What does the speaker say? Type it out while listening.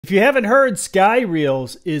If you haven't heard,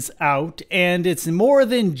 SkyReels is out, and it's more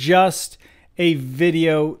than just a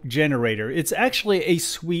video generator. It's actually a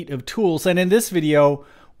suite of tools, and in this video,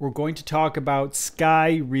 we're going to talk about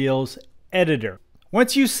SkyReels Editor.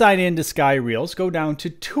 Once you sign in to SkyReels, go down to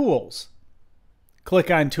Tools. Click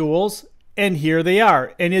on Tools, and here they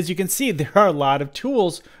are. And as you can see, there are a lot of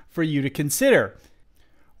tools for you to consider.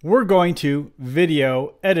 We're going to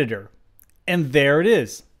Video Editor, and there it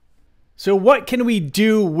is. So what can we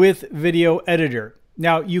do with Video Editor?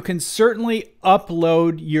 Now, you can certainly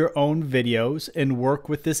upload your own videos and work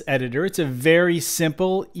with this editor. It's a very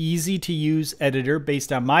simple, easy to use editor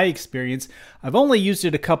based on my experience. I've only used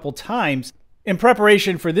it a couple times in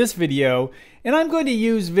preparation for this video, and I'm going to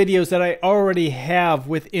use videos that I already have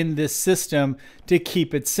within this system to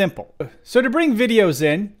keep it simple. So to bring videos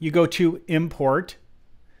in, you go to Import,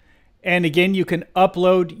 and again, you can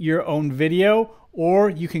upload your own video, or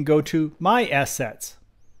you can go to My Assets,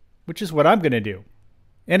 which is what I'm going to do.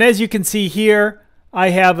 And as you can see here, I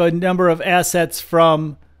have a number of assets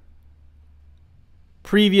from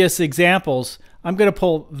previous examples. I'm going to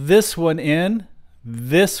pull this one in,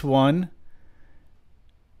 this one,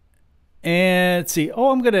 and let's see.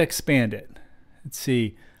 Oh, I'm going to expand it. Let's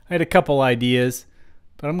see. I had a couple ideas,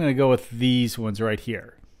 but I'm going to go with these ones right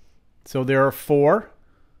here. So there are 4.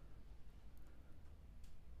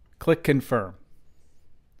 Click Confirm.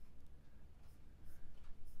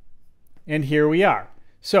 And here we are.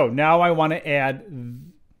 So now I want to add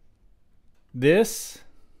this.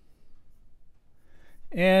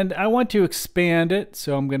 And I want to expand it.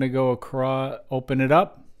 So I'm going to go across, open it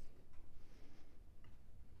up.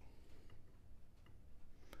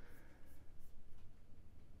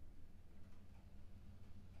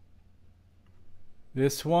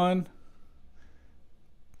 This one.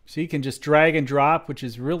 So you can just drag and drop, which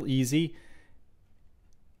is real easy.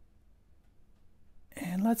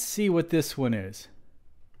 And let's see what this one is.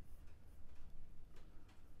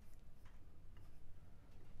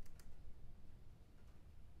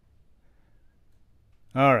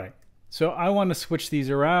 All right, so I want to switch these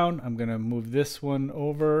around. I'm going to move this one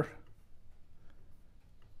over.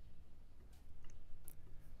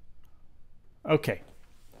 Okay.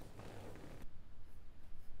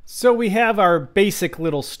 So we have our basic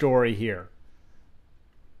little story here.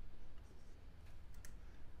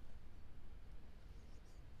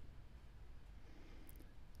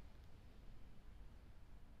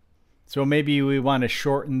 So maybe we want to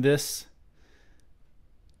shorten this.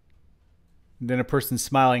 And then a person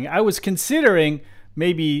smiling. I was considering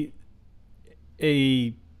maybe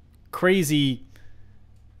a crazy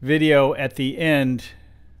video at the end,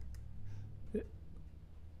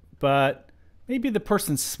 but maybe the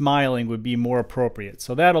person smiling would be more appropriate.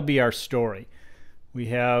 So that'll be our story. We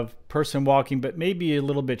have person walking, but maybe a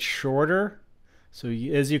little bit shorter. So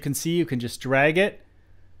as you can see, you can just drag it,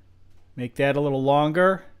 make that a little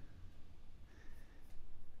longer.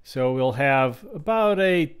 So we'll have about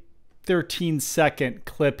a 13-second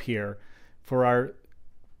clip here for our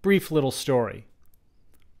brief little story.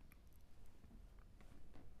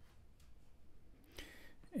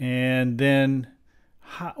 And then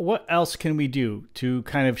what else can we do to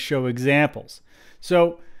kind of show examples?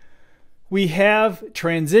 So we have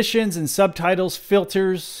transitions and subtitles,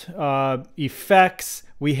 filters, effects.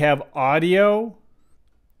 We have audio.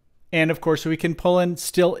 And of course, we can pull in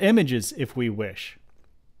still images if we wish.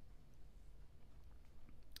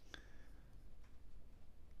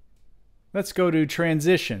 Let's go to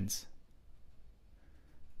transitions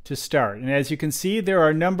to start. And as you can see, there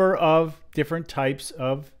are a number of different types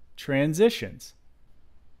of transitions.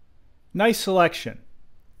 Nice selection.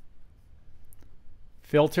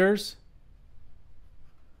 Filters.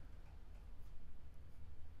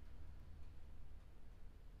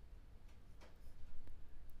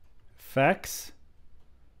 Effects.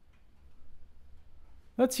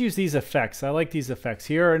 Let's use these effects. I like these effects.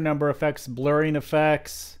 Here are a number of effects. Blurring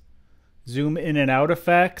effects. Zoom in and out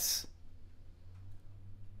effects.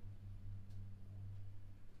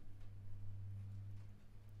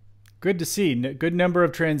 Good to see. Good number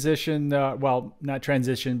of transition, well, not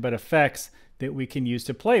transition, but effects that we can use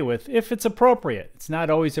to play with if it's appropriate. It's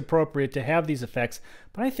not always appropriate to have these effects,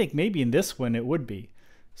 but I think maybe in this one it would be.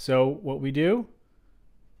 So what we do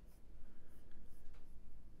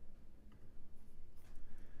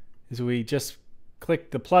is we just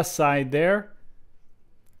click the plus side there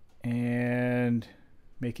and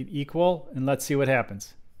make it equal, and let's see what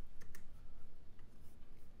happens.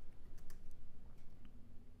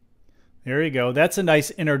 There you go. That's a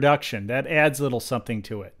nice introduction. That adds a little something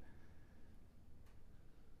to it.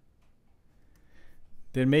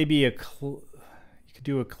 Then maybe you could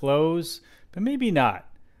do a close, but maybe not.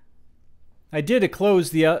 I did a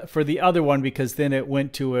close for the other one because then it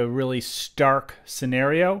went to a really stark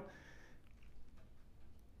scenario.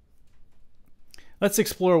 Let's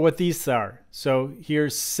explore what these are. So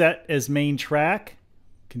here's set as main track.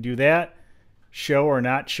 Can do that. Show or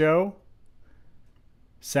not show.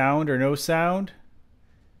 Sound or no sound.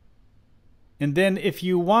 And then if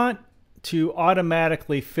you want to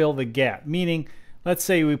automatically fill the gap, meaning let's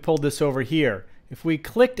say we pulled this over here. If we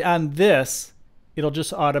clicked on this, it'll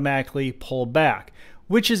just automatically pull back,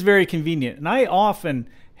 which is very convenient. And I often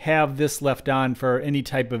have this left on for any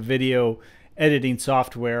type of video editing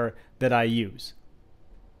software that I use,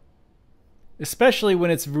 especially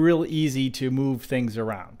when it's real easy to move things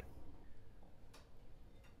around.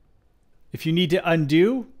 If you need to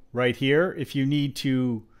undo, right here. If you need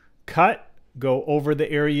to cut, go over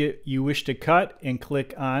the area you wish to cut and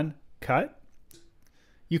click on cut.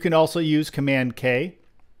 You can also use Command K.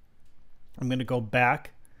 I'm going to go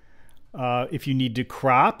back. If you need to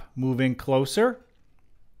crop, move in closer.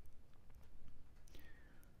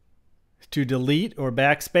 To delete or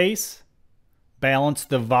backspace, balance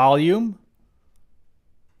the volume.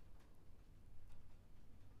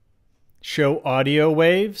 Show audio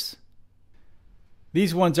waves.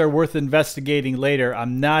 These ones are worth investigating later.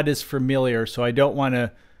 I'm not as familiar, so I don't want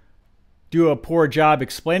to do a poor job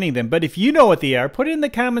explaining them. But if you know what they are, put it in the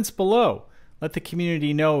comments below. Let the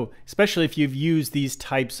community know, especially if you've used these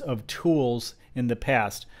types of tools in the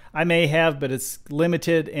past. I may have, but it's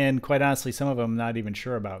limited, and quite honestly, some of them I'm not even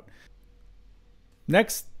sure about.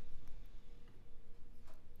 Next,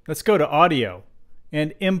 let's go to audio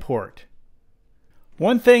and import.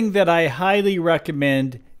 One thing that I highly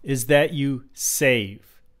recommend is that you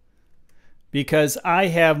save, because I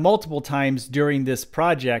have multiple times during this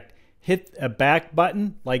project hit a back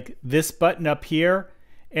button like this button up here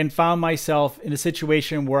and found myself in a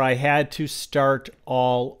situation where I had to start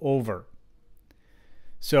all over.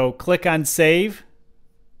 So click on save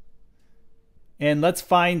and let's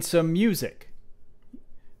find some music.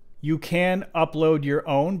 You can upload your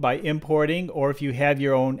own by importing, or if you have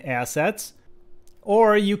your own assets,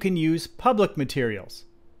 or you can use public materials.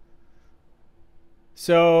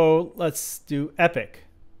 So let's do Epic.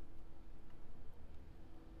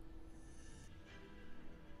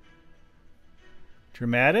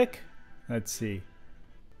 Dramatic. Let's see.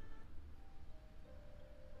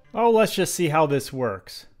 Oh, let's just see how this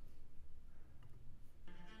works.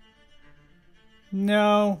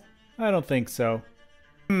 No, I don't think so.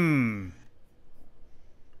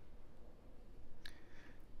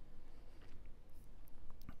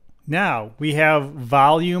 Now we have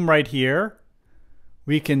volume right here.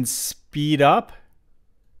 We can speed up,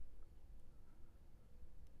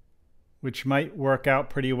 which might work out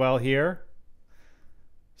pretty well here.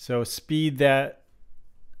 So speed that,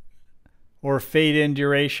 or fade in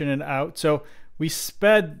duration and out. So we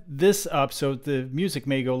sped this up so the music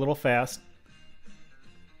may go a little fast.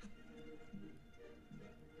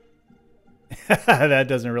 That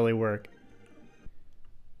doesn't really work.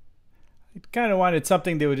 I kind of wanted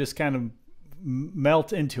something that would just kind of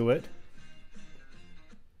melt into it.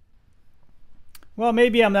 Well,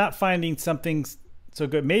 maybe I'm not finding something so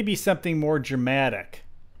good. Maybe something more dramatic.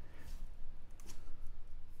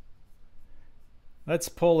 Let's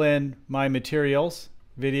pull in my materials,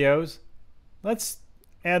 videos. Let's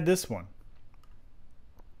add this one.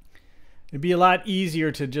 It'd be a lot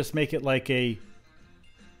easier to just make it like a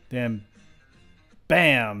then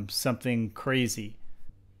bam, something crazy.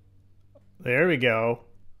 There we go.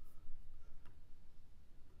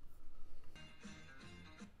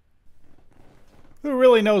 Who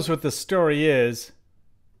really knows what the story is?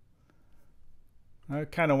 I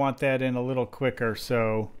kind of want that in a little quicker,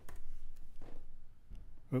 so...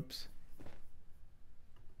 Oops.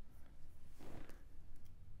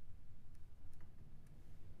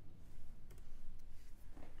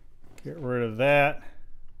 Get rid of that.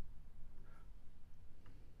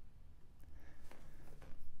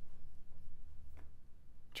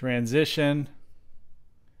 Transition.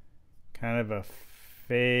 Kind of a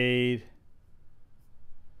fade.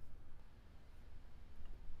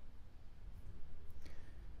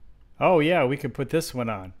 Oh yeah, we could put this one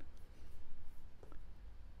on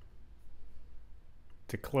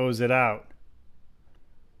to close it out.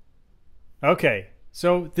 Okay,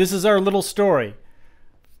 so this is our little story.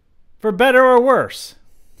 For better or worse.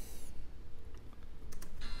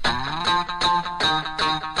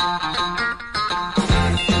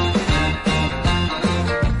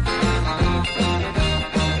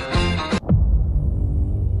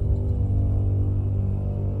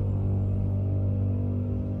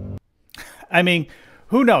 I mean,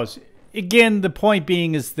 who knows? Again, the point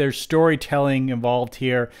being is there's storytelling involved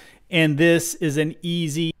here, and this is an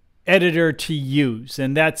easy editor to use.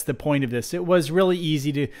 And that's the point of this. It was really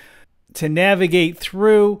easy to navigate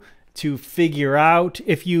through, to figure out.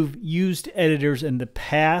 If you've used editors in the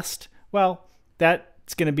past, well,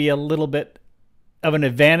 that's going to be a little bit of an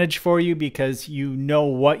advantage for you because you know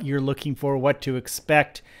what you're looking for, what to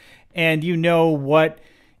expect, and you know what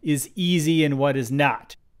is easy and what is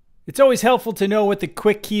not. It's always helpful to know what the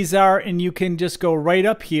quick keys are, and you can just go right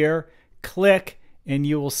up here, click, and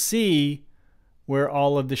you will see where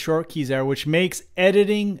all of the short keys are, which makes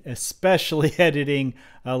editing, especially editing,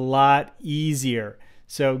 a lot easier.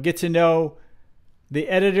 So get to know the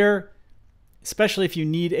editor, especially if you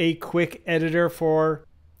need a quick editor for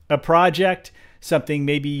a project, something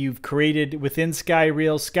maybe you've created within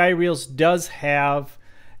SkyReels. SkyReels does have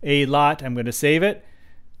a lot, I'm going to save it,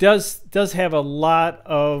 does have a lot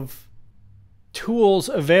of tools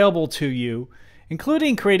available to you,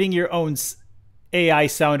 including creating your own AI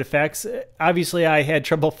sound effects. Obviously, I had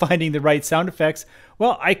trouble finding the right sound effects.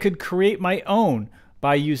 Well, I could create my own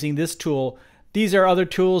by using this tool. These are other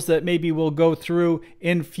tools that maybe we'll go through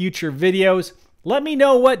in future videos. Let me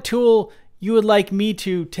know what tool you would like me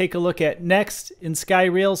to take a look at next in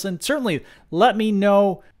SkyReels, and certainly let me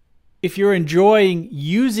know if you're enjoying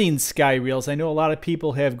using SkyReels. I know a lot of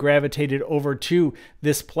people have gravitated over to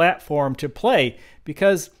this platform to play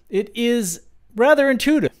because it is rather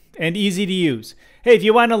intuitive and easy to use. Hey, if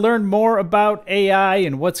you want to learn more about AI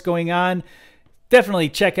and what's going on, definitely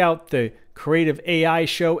check out the Creative AI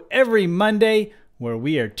Show every Monday, where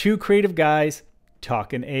we are two creative guys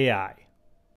talking AI.